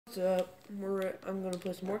What's up? I'm gonna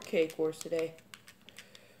play some more Cake Wars today.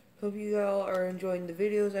 Hope you all are enjoying the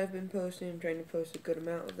videos I've been posting. I'm trying to post a good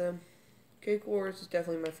amount of them. Cake Wars is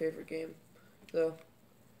definitely my favorite game, though.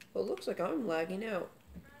 Well, it looks like I'm lagging out.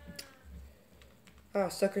 Ah,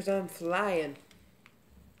 suckers, I'm flying.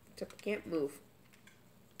 Except I can't move.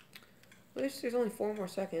 At least there's only 4 more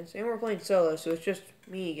seconds, and we're playing solo, so it's just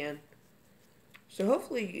me again. So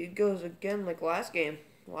hopefully it goes again like last game.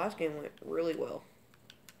 The last game went really well.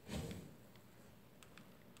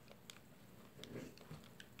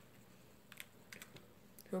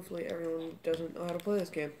 Hopefully everyone doesn't know how to play this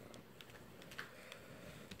game.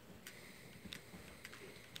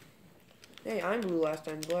 Hey, I'm blue last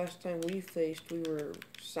time. The last time we faced, we were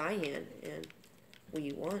cyan, and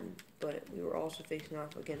we won. But we were also facing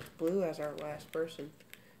off against blue as our last person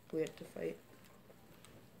we had to fight.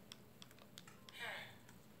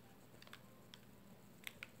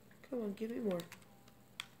 Come on, give me more.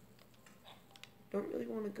 Don't really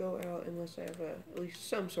want to go out unless I have at least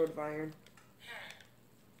some sort of iron.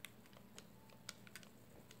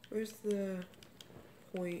 Where's the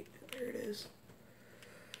point? There it is.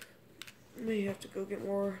 May have to go get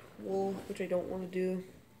more wool, which I don't want to do,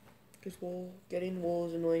 because getting wool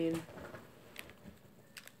is annoying.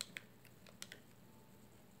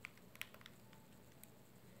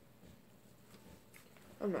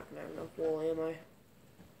 I'm not gonna have enough wool, am I?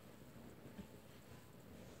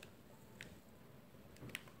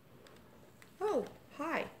 Oh,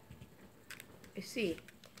 hi. I see.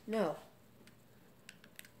 No.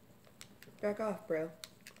 Back off, bro.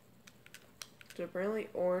 So apparently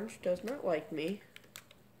Orange does not like me.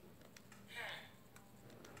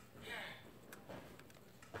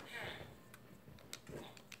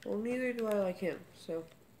 Well, neither do I like him, so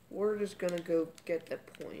we're just gonna go get the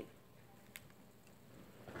point.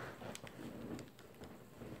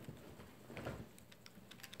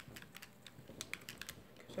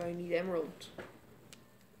 Because I need emeralds.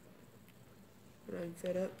 And I'm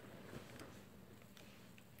fed up.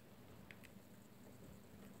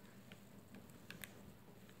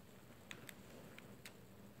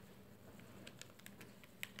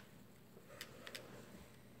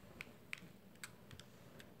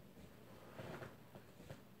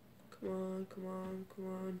 Come on, come on, come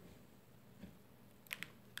on.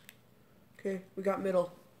 Okay, we got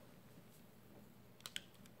middle.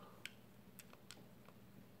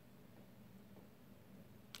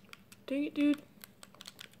 Dang it, dude.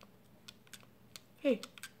 Hey,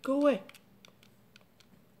 go away.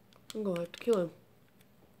 I'm gonna have to kill him.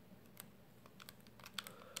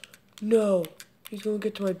 No, he's gonna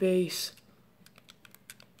get to my base.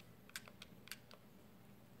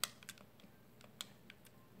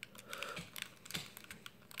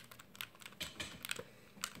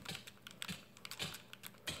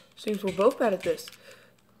 Seems we're both bad at this.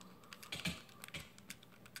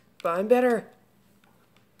 But I'm better.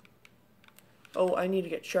 Oh, I need to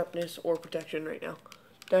get sharpness or protection right now.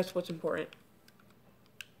 That's what's important.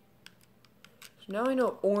 So now I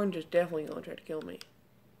know Orange is definitely going to try to kill me.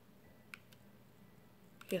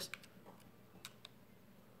 Yes.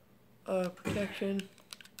 Protection.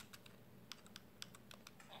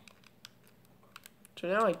 So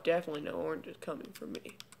now I definitely know Orange is coming for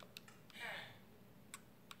me.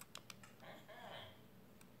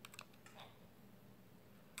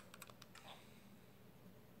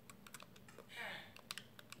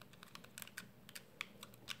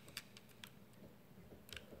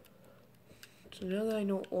 So now that I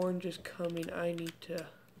know Orange is coming, I need to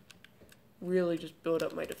really just build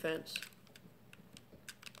up my defense.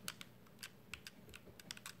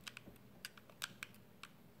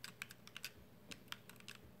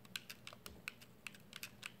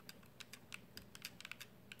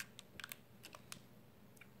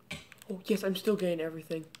 Oh, yes, I'm still getting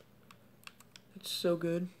everything. That's so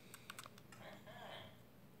good.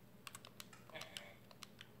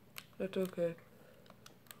 That's okay.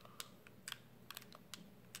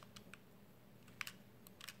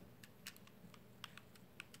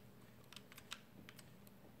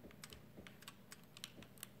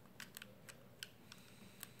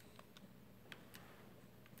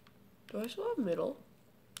 Do I still have middle?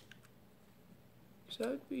 Because that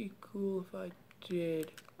would be cool if I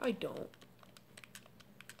did. I don't.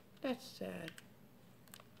 That's sad.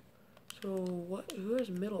 So what? Who has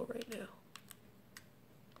middle right now?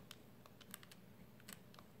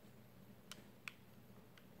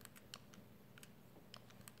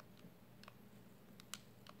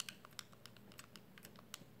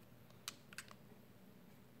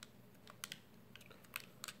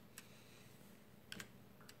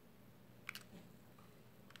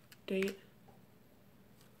 Dang it.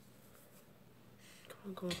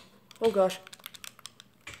 Come come on. Oh gosh.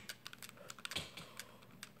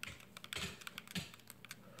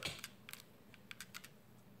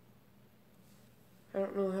 I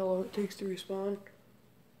don't know how long it takes to respawn.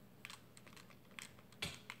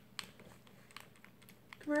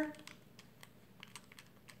 Come here.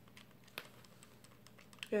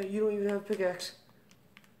 Yeah, you don't even have a pickaxe.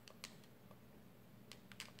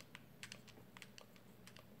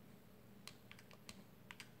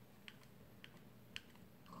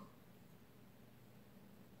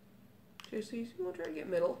 JC, you want to try to get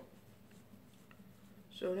middle?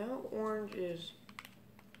 So now orange is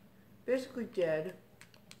basically dead.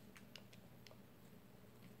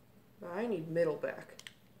 I need middle back.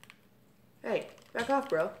 Hey, back off,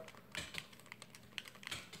 bro.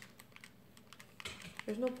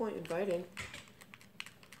 There's no point in fighting.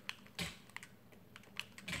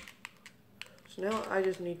 So now I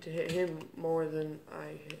just need to hit him more than I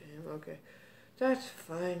hit him. Okay. That's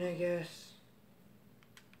fine, I guess.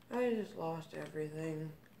 I just lost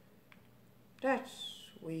everything. That's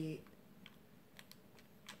sweet.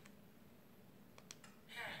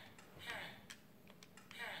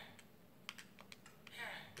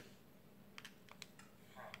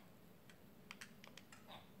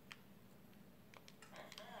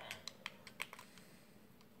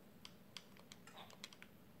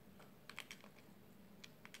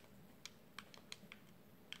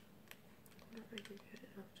 I wonder if I can get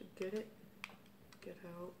enough to get it. Get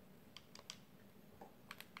out.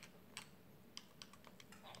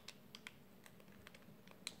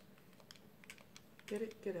 Get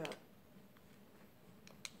it, get out.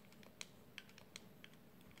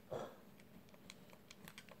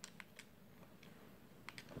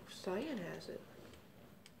 Cyan has it.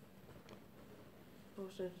 Oh,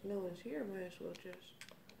 since no one's here, might as well just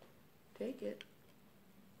take it.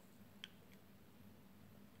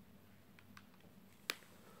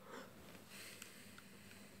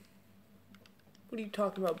 What are you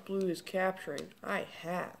talking about blue is capturing? I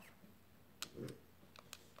have.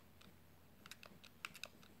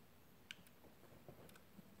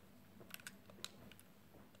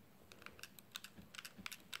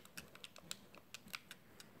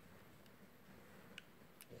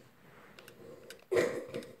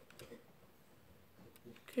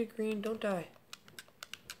 Okay, green, don't die.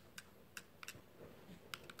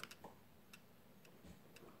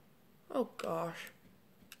 Oh gosh.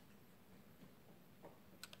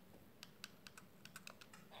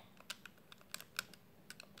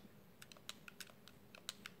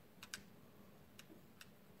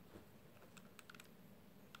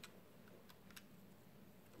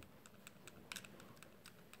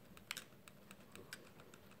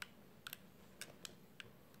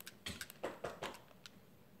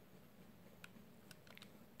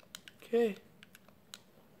 Okay.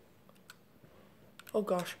 Oh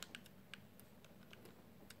gosh.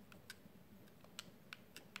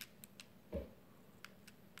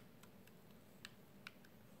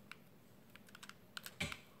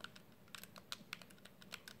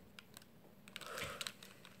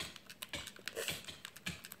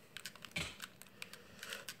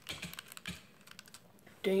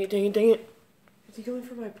 Dang it, dang it, dang it. Is he going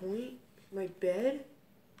for my point? My bed?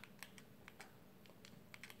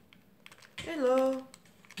 Hello.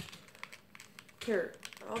 Here,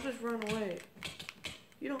 I'll just run away.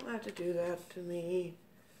 You don't have to do that to me.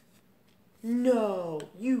 No,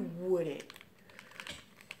 you wouldn't.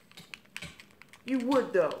 You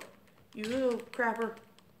would though. You little crapper.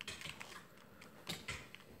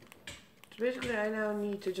 So basically I now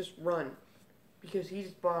need to just run. Because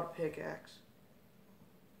he's bought a pickaxe.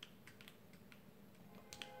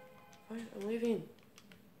 Fine, I'm leaving.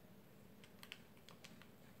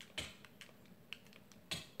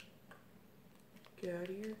 Get out of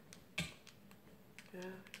here. Yeah,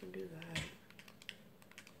 I can do that.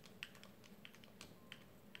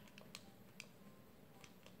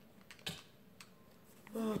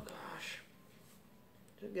 Oh gosh.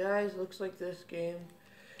 So guys, looks like this game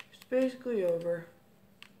is basically over.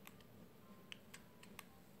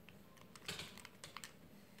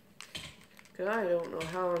 Cause I don't know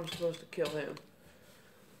how I'm supposed to kill him.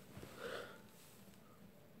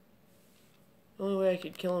 The only way I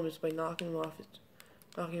could kill him is by knocking him off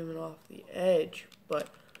the edge, but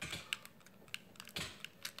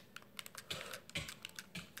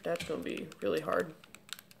that's gonna be really hard.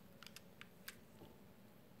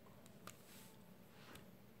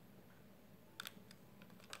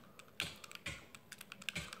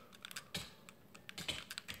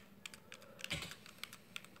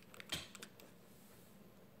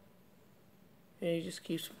 And he just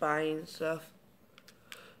keeps buying stuff,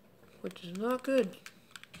 which is not good.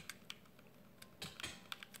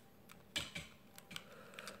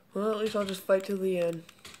 Well, at least I'll just fight till the end.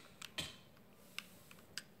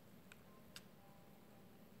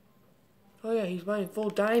 Oh yeah, he's buying full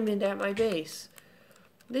diamond at my base.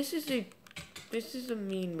 This is a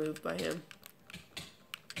mean move by him.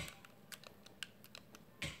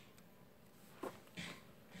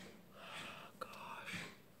 Gosh.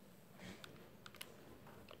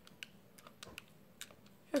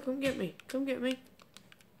 Yeah, come get me. Come get me.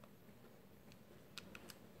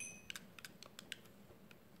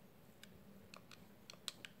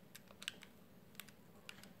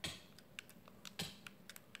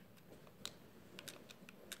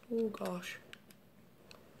 Oh gosh.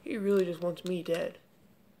 He really just wants me dead.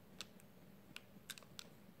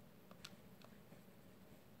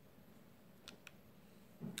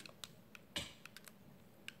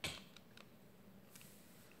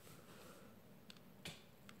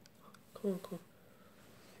 Come on, come on.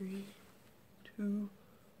 3, 2,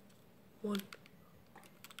 1.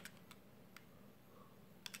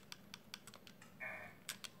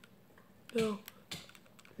 No.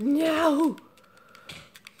 No!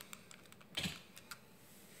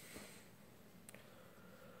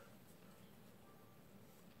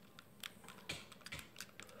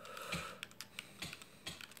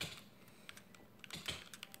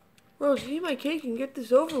 Rose, eat my cake and get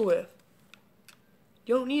this over with.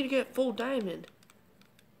 You don't need to get full diamond.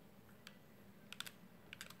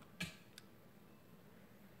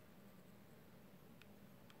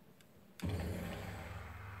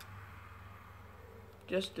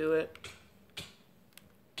 Just do it.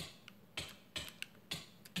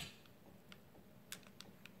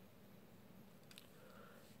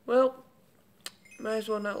 Well, might as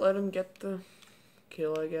well not let him get the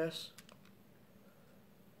kill, I guess.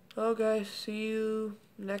 Well, guys, see you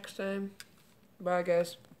next time. Bye,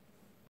 guys.